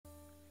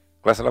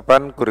Kelas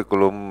 8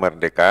 Kurikulum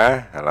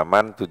Merdeka,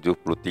 halaman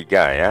 73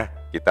 ya.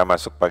 Kita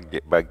masuk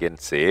bagian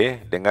C,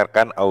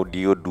 dengarkan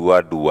audio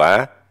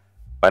 22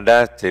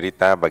 pada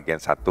cerita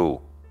bagian 1.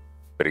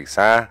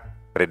 Periksa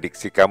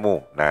prediksi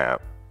kamu. Nah,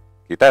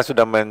 kita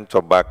sudah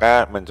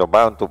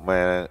mencoba untuk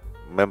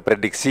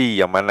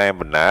memprediksi yang mana yang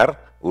benar,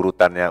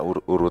 urutan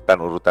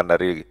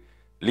dari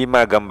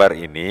 5 gambar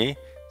ini.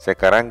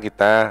 Sekarang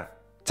kita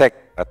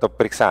cek atau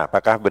periksa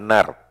apakah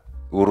benar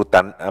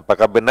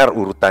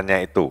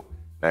urutannya itu.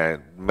 Nah,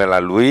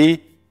 melalui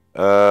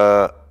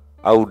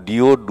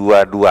audio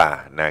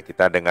 22. Nah,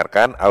 kita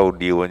dengarkan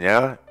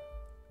audionya.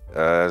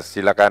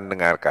 Silakan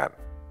dengarkan.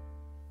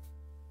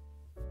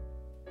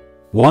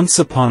 Once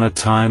upon a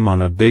time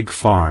on a big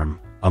farm,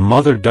 a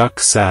mother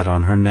duck sat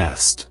on her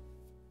nest.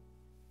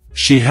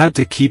 She had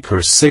to keep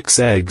her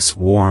 6 eggs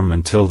warm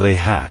until they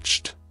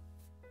hatched.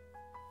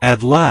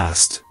 At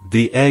last,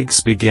 the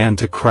eggs began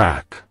to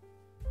crack.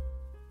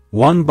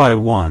 One by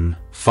one,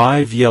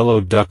 5 yellow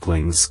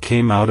ducklings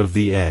came out of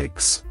the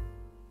eggs.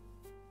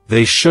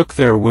 They shook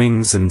their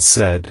wings and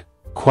said,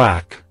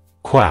 "Quack,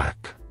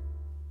 quack."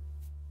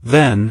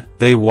 Then,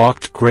 they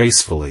walked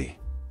gracefully.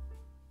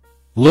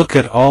 "Look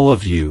at all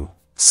of you,"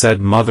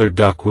 said Mother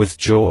Duck with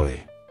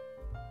joy.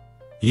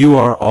 "You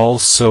are all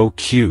so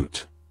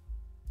cute."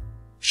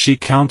 She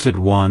counted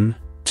 1,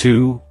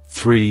 2,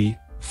 3,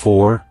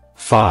 4,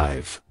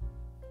 5.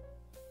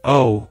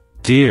 "Oh,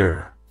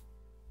 dear.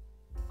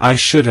 I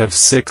should have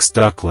 6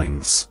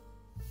 ducklings."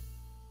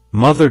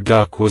 Mother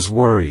Duck was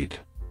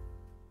worried.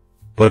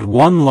 But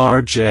one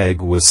large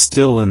egg was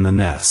still in the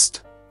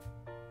nest.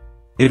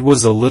 It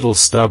was a little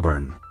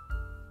stubborn.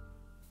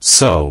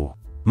 So,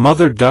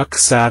 Mother Duck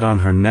sat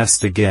on her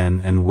nest again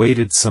and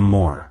waited some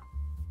more.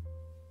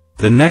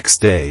 The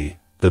next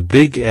day, the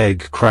big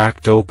egg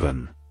cracked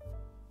open.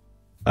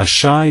 A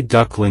shy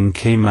duckling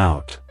came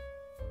out.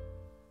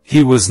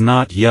 He was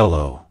not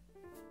yellow.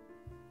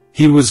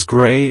 He was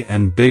gray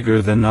and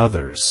bigger than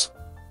others.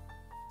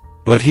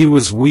 But he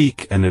was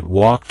weak and it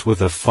walked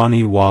with a funny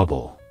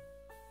wobble.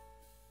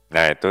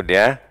 Nah, itu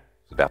dia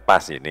sudah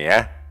pas ini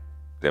ya.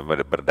 Dia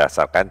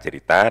berdasarkan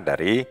cerita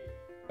dari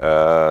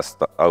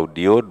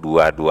audio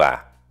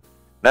 22.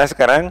 Nah,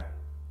 sekarang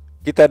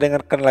kita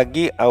dengarkan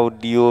lagi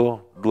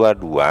audio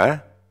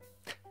 22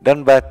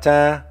 dan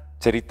baca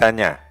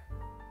ceritanya.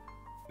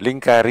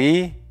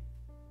 Lingkari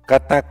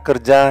kata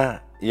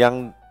kerja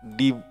yang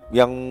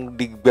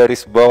di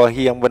garis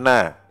bawahi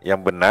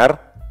yang benar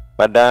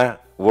pada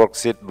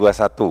worksheet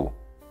 21,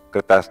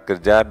 kertas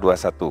kerja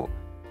 21.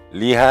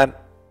 Lihat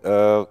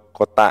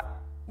kotak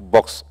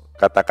box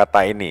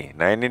kata-kata ini.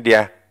 Nah, ini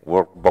dia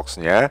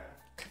workboxnya.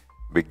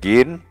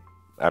 Begin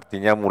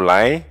artinya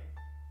mulai,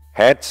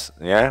 hatch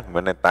ya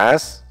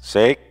menetas,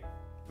 shake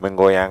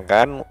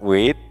menggoyangkan,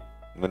 wait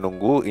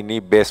menunggu. Ini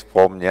base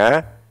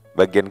formnya,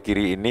 bagian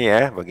kiri ini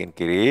ya, bagian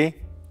kiri,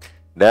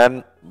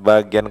 dan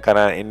bagian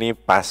kanan ini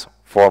pass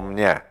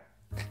formnya.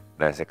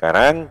 Nah,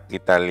 sekarang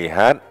kita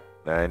lihat.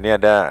 Nah, ini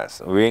ada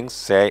wings,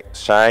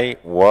 shy,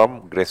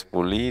 warm,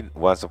 gracefully,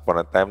 once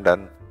upon a time,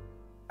 dan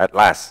at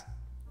last.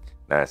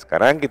 Nah,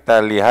 sekarang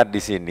kita lihat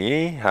di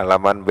sini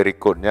halaman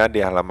berikutnya,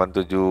 di halaman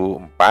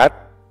 74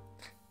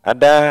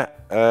 ada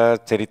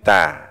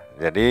cerita.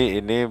 Jadi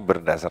ini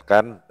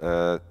berdasarkan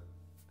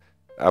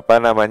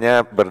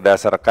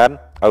berdasarkan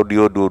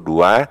audio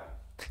 22,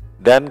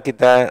 dan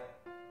kita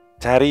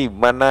cari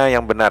mana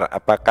yang benar,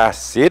 apakah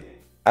sit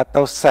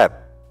atau set,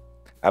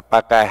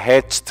 apakah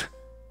hatched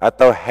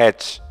atau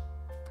hatch,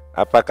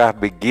 apakah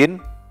begin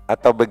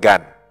atau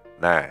began.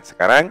 Nah,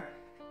 sekarang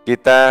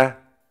kita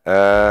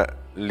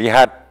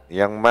lihat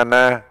yang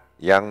mana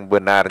yang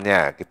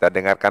benarnya. Kita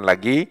dengarkan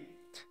lagi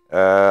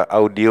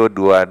audio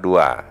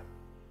 22.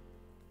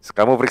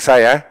 Kamu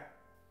periksa ya.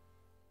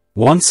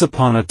 Once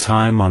upon a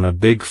time on a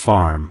big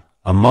farm,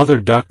 a mother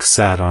duck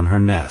sat on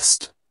her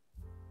nest.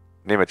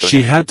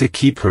 She had to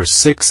keep her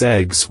 6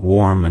 eggs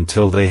warm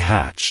until they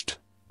hatched.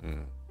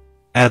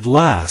 At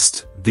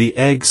last, the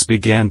eggs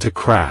began to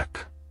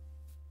crack.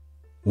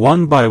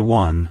 One by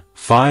one,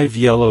 5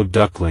 yellow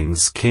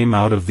ducklings came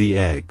out of the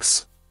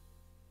eggs.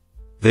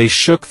 They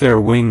shook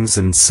their wings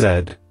and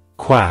said,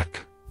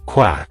 "Quack,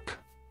 quack."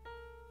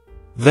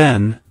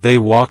 Then, they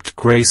walked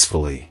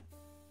gracefully.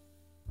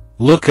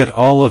 "Look at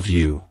all of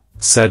you,"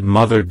 said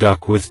Mother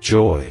Duck with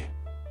joy.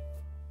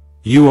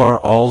 "You are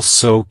all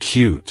so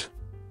cute."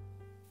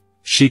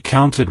 She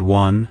counted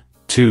 1,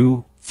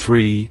 2,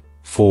 3,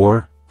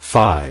 4,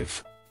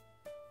 5.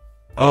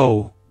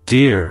 "Oh,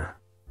 dear.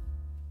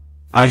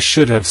 I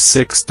should have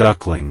 6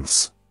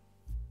 ducklings."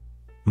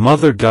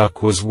 Mother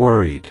Duck was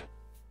worried.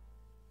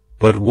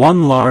 But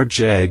one large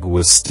egg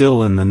was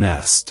still in the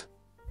nest.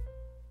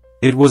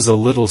 It was a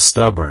little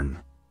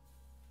stubborn.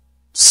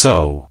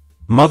 So,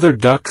 Mother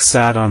Duck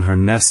sat on her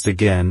nest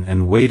again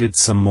and waited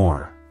some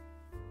more.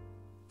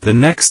 The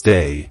next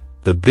day,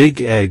 the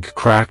big egg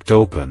cracked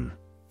open.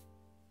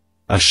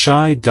 A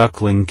shy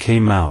duckling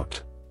came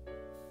out.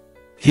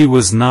 He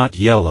was not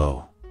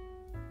yellow.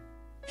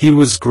 He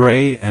was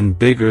gray and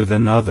bigger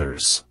than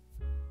others.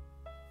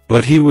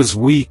 but he was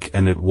weak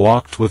and it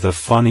walked with a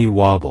funny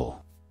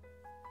wobble.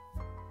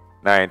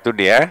 Nah, itu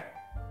dia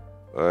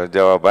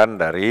jawaban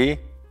dari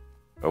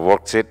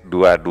worksheet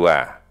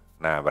 22.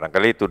 Nah,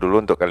 barangkali itu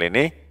dulu untuk kali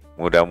ini.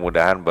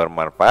 Mudah-mudahan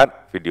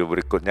bermanfaat. Video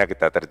berikutnya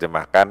kita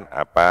terjemahkan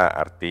apa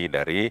arti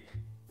dari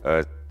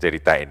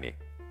cerita ini.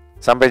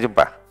 Sampai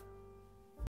jumpa.